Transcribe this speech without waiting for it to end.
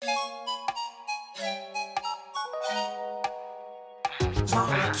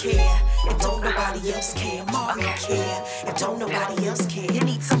care if don't nobody else care. Mari care if don't nobody else care. You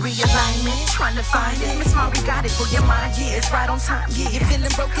need some realignment, trying to find it. Miss Mari got it for your mind, yeah, it's right on time. Yeah, you're feeling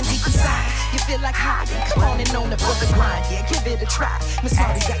broken deep inside. You feel like hiding. Come on and on for the grind, yeah, give it a try. Miss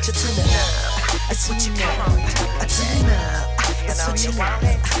Mari got you tuning up. It's what you need. A tune up. It's what you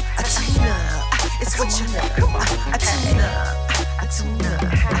need. A tune up. It's what you need. Come on, a tune up. A tune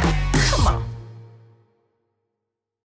up.